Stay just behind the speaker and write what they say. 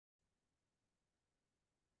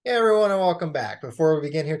Hey everyone, and welcome back. Before we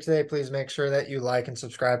begin here today, please make sure that you like and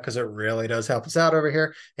subscribe because it really does help us out over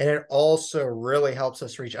here. And it also really helps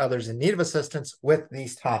us reach others in need of assistance with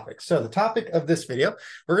these topics. So the topic of this video,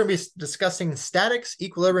 we're going to be discussing statics,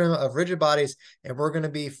 equilibrium of rigid bodies, and we're going to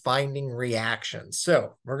be finding reactions.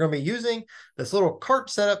 So we're going to be using this little cart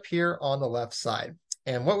setup here on the left side.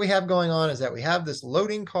 And what we have going on is that we have this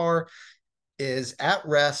loading car is at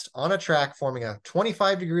rest on a track forming a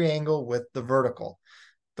 25-degree angle with the vertical.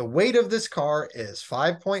 The weight of this car is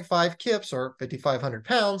 5.5 kips or 5,500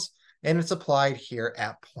 pounds, and it's applied here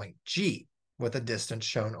at point G with a distance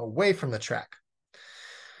shown away from the track.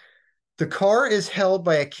 The car is held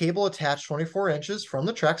by a cable attached 24 inches from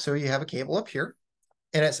the track, so you have a cable up here,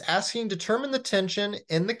 and it's asking determine the tension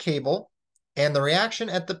in the cable and the reaction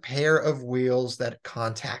at the pair of wheels that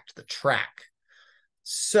contact the track.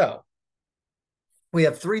 So we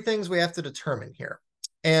have three things we have to determine here.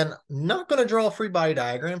 And I'm not going to draw a free body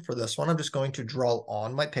diagram for this one. I'm just going to draw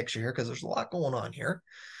on my picture here because there's a lot going on here.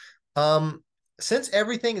 Since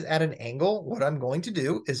everything is at an angle, what I'm going to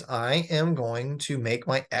do is I am going to make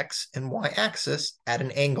my X and Y axis at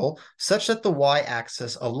an angle such that the Y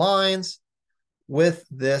axis aligns with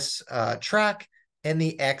this track and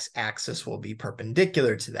the X axis will be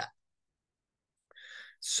perpendicular to that.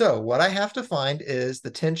 So what I have to find is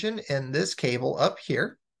the tension in this cable up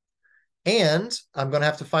here. And I'm going to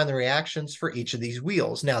have to find the reactions for each of these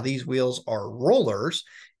wheels. Now, these wheels are rollers,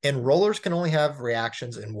 and rollers can only have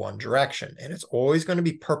reactions in one direction, and it's always going to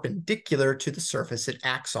be perpendicular to the surface it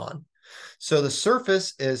acts on. So the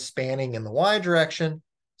surface is spanning in the Y direction,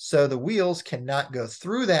 so the wheels cannot go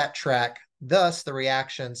through that track. Thus, the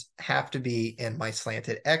reactions have to be in my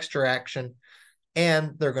slanted X direction,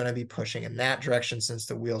 and they're going to be pushing in that direction since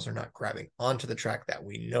the wheels are not grabbing onto the track that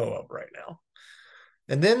we know of right now.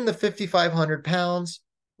 And then the 5,500 pounds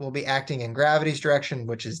will be acting in gravity's direction,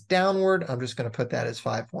 which is downward. I'm just going to put that as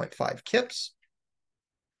 5.5 kips.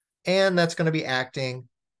 And that's going to be acting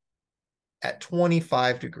at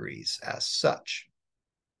 25 degrees as such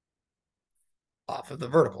off of the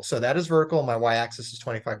vertical. So that is vertical. My y-axis is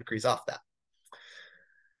 25 degrees off that.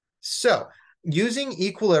 So using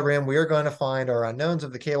equilibrium, we are going to find our unknowns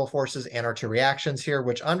of the cable forces and our two reactions here,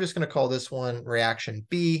 which I'm just going to call this one reaction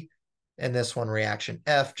B and this one reaction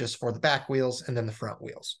F just for the back wheels and then the front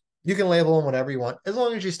wheels. You can label them whatever you want as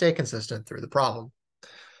long as you stay consistent through the problem.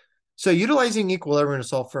 So utilizing equilibrium to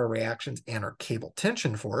solve for our reactions and our cable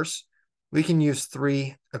tension force, we can use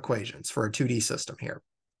three equations for a 2D system here.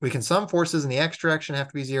 We can sum forces in the X direction have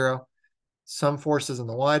to be zero, sum forces in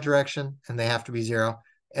the Y direction, and they have to be zero,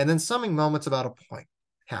 and then summing moments about a point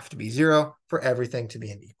have to be zero for everything to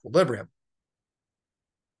be in equilibrium.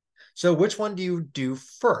 So which one do you do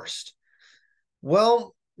first?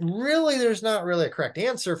 Well, really, there's not really a correct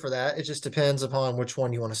answer for that. It just depends upon which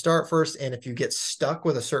one you want to start first. And if you get stuck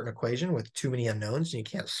with a certain equation with too many unknowns and you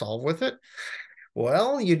can't solve with it,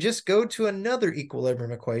 well, you just go to another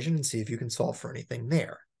equilibrium equation and see if you can solve for anything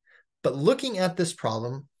there. But looking at this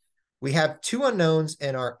problem, we have two unknowns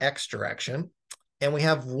in our X direction, and we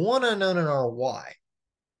have one unknown in our Y.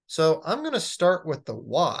 So I'm going to start with the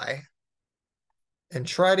Y and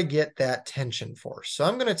try to get that tension force. So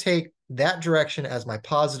I'm going to take that direction as my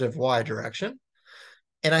positive Y direction.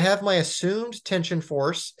 And I have my assumed tension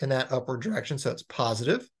force in that upward direction, so it's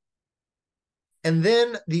positive. And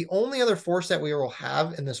then the only other force that we will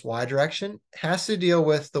have in this Y direction has to deal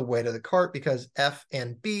with the weight of the cart because F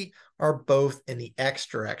and B are both in the X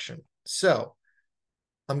direction. So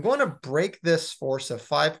I'm going to break this force of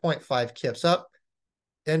 5.5 kips up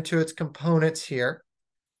into its components here,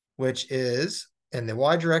 which is in the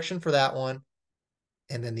Y direction for that one,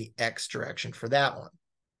 and then the X direction for that one.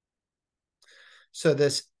 So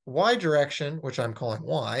this Y direction, which I'm calling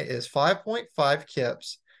Y, is 5.5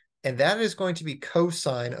 kips, and that is going to be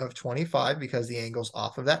cosine of 25 because the angle's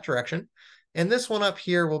off of that direction. And this one up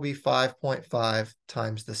here will be 5.5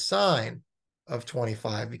 times the sine of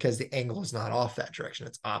 25 because the angle is not off that direction,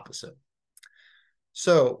 it's opposite.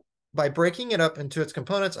 So by breaking it up into its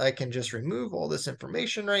components, I can just remove all this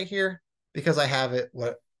information right here because I have it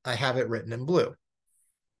written in blue.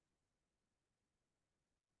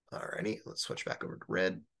 Alrighty, let's switch back over to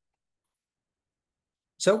red.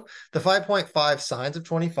 So the 5.5 sines of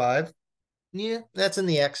 25, yeah, that's in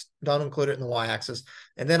the X, don't include it in the Y axis.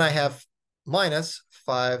 And then I have minus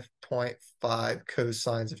 5.5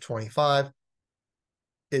 cosines of 25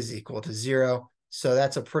 is equal to 0. So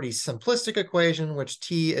that's a pretty simplistic equation, which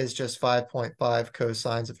T is just 5.5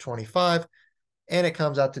 cosines of 25. And it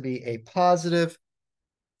comes out to be a positive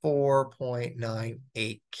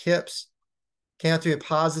 4.98 kips. Came out to be a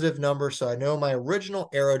positive number, so I know my original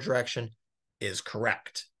arrow direction is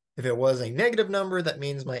correct. If it was a negative number, that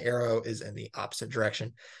means my arrow is in the opposite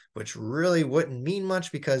direction, which really wouldn't mean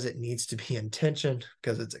much because it needs to be in tension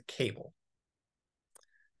because it's a cable.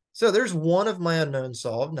 So there's one of my unknowns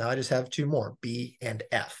solved. Now I just have two more, B and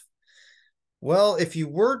F. Well, if you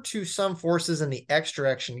were to sum forces in the X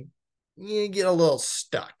direction, you get a little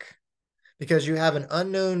stuck because you have an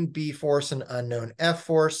unknown B force and unknown F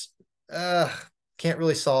force. Can't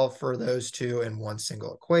really solve for those two in one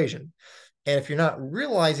single equation. And if you're not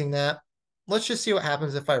realizing that, let's just see what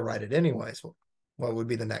happens if I write it anyways. What would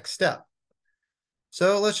be the next step?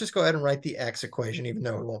 So let's just go ahead and write the X equation, even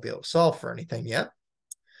though we won't be able to solve for anything yet.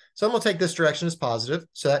 So I'm going to take this direction as positive.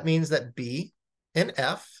 So that means that B and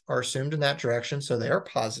F are assumed in that direction, so they are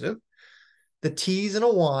positive. The T's in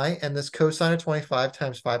a Y, and this cosine of 25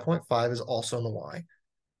 times 5.5 is also in the Y.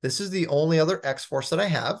 This is the only other X force that I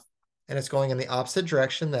have, and it's going in the opposite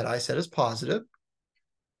direction that I said is positive.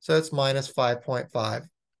 So it's minus 5.5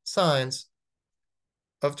 sines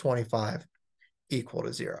of 25 equal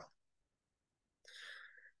to 0.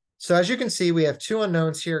 So as you can see, we have two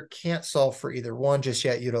unknowns here. Can't solve for either one just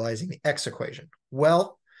yet utilizing the X equation.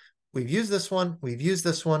 Well, we've used this one. We've used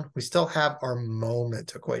this one. We still have our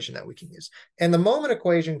moment equation that we can use. And the moment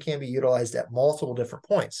equation can be utilized at multiple different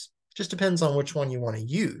points. It just depends on which one you want to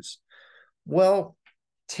use. Well,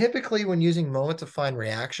 typically when using moment to find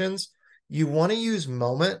reactions, you want to use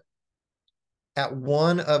moment at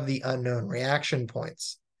one of the unknown reaction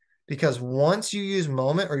points. Because once you use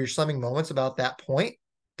moment or you're summing moments about that point,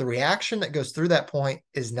 the reaction that goes through that point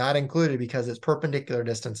is not included because its perpendicular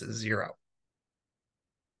distance is 0.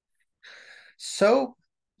 So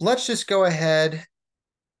let's just go ahead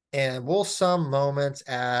and we'll sum moments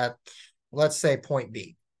at, let's say, point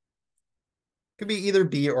B. Could be either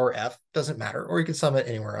B or F, doesn't matter, or you can sum it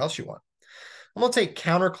anywhere else you want. I'm going to take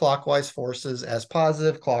counterclockwise forces as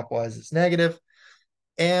positive, clockwise as negative,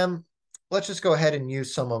 and let's just go ahead and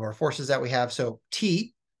use some of our forces that we have. So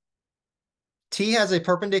T has a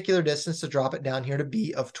perpendicular distance to drop it down here to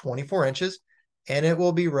B of 24 inches, and it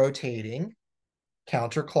will be rotating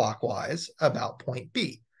counterclockwise about point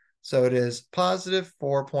B. So it is positive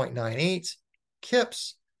 4.98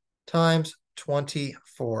 kips times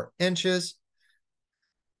 24 inches.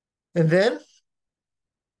 And then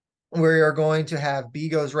we are going to have B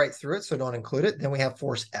goes right through it, so don't include it. Then we have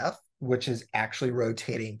force F, which is actually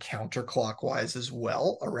rotating counterclockwise as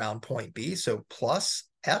well around point B. So plus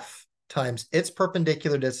F times its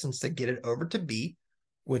perpendicular distance to get it over to B,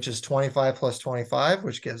 which is 25 plus 25,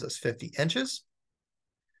 which gives us 50 inches.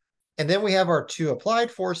 And then we have our two applied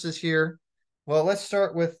forces here. Well, let's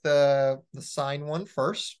start with the sine one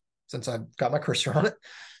first, since I've got my cursor on it.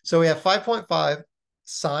 So we have 5.5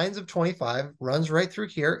 sines of 25 runs right through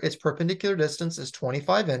here. Its perpendicular distance is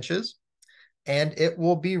 25 inches, and it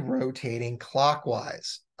will be rotating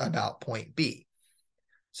clockwise about point B.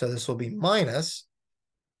 So this will be minus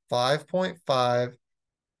 5.5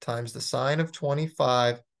 times the sine of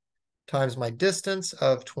 25 times my distance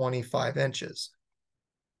of 25 inches.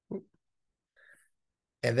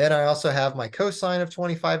 And then I also have my cosine of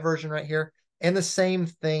 25 version right here. And the same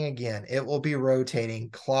thing again, it will be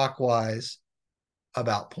rotating clockwise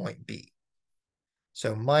about point B.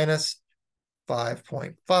 So minus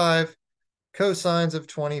 5.5 cosines of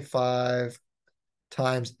 25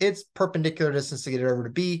 times its perpendicular distance to get it over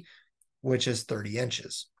to B, which is 30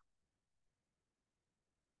 inches.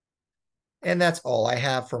 And that's all I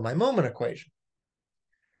have for my moment equation.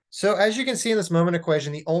 So as you can see in this moment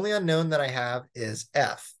equation, the only unknown that I have is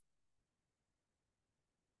F.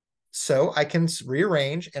 So I can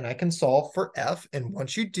rearrange and I can solve for F. And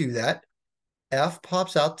once you do that, F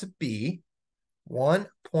pops out to be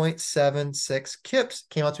 1.76 kips,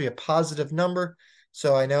 came out to be a positive number.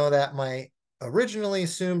 So I know that my originally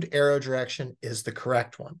assumed arrow direction is the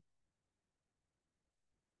correct one.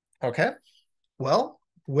 Okay, well,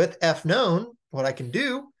 with F known, what I can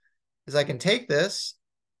do is I can take this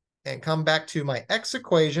and come back to my X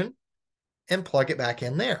equation and plug it back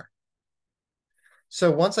in there.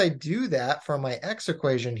 So once I do that from my X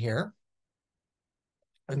equation here,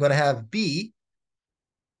 I'm going to have B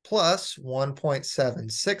plus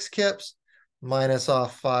 1.76 kips minus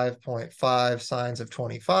off 5.5 sines of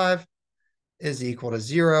 25 is equal to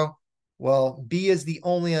 0. Well, B is the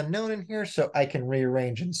only unknown in here, so I can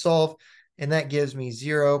rearrange and solve, and that gives me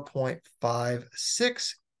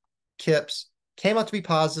 0.56 kips. Came out to be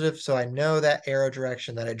positive, so I know that arrow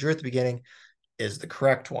direction that I drew at the beginning is the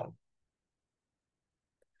correct one.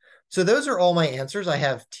 So those are all my answers. I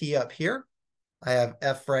have T up here, I have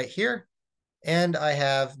F right here, and I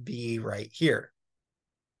have B right here.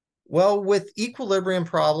 Well, with equilibrium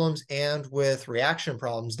problems and with reaction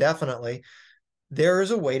problems, definitely, there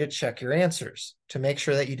is a way to check your answers to make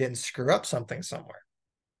sure that you didn't screw up something somewhere.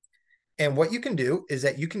 And what you can do is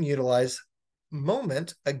that you can utilize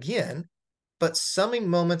moment again, but summing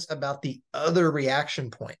moments about the other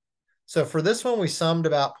reaction point. So for this one, we summed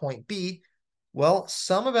about point B. Well,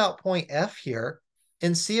 sum about point F here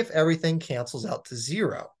and see if everything cancels out to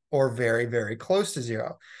zero or very, very close to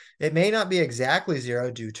zero. It may not be exactly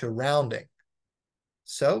zero due to rounding.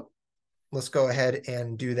 So let's go ahead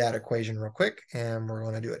and do that equation real quick. And we're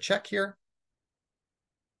going to do a check here.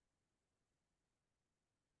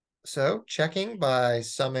 So checking by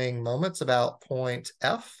summing moments about point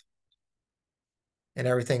F, and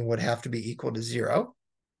everything would have to be equal to zero.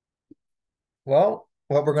 Well,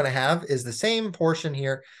 what we're going to have is the same portion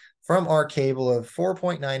here from our cable of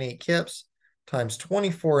 4.98 kips times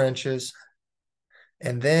 24 inches.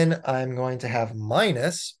 And then I'm going to have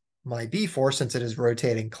minus my B force, since it is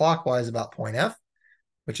rotating clockwise about point F,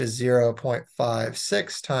 which is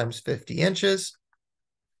 0.56 times 50 inches.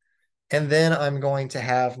 And then I'm going to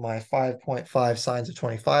have my 5.5 sines of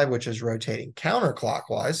 25, which is rotating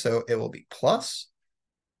counterclockwise. So it will be plus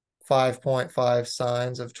 5.5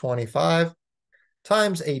 sines of 25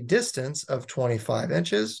 times a distance of 25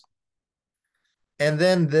 inches. And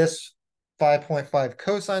then this 5.5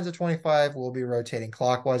 cosines of 25 will be rotating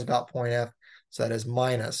clockwise about point F. So that is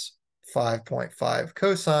minus 5.5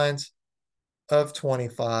 cosines of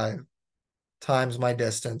 25 times my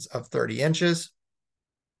distance of 30 inches.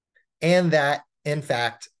 And that, in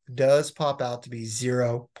fact, does pop out to be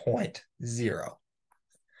 0.0.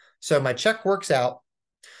 So my check works out.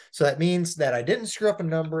 So that means that I didn't screw up a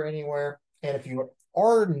number anywhere. And if you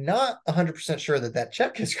are not 100% sure that that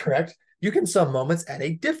check is correct, you can sum moments at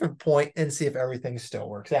a different point and see if everything still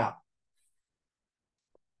works out.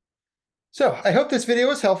 So I hope this video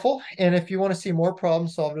was helpful. And if you want to see more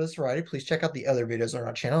problems solved of this variety, please check out the other videos on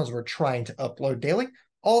our channel as we're trying to upload daily.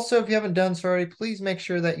 Also, if you haven't done so already, please make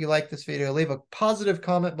sure that you like this video, leave a positive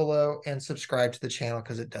comment below, and subscribe to the channel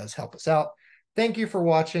because it does help us out. Thank you for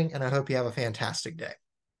watching, and I hope you have a fantastic day.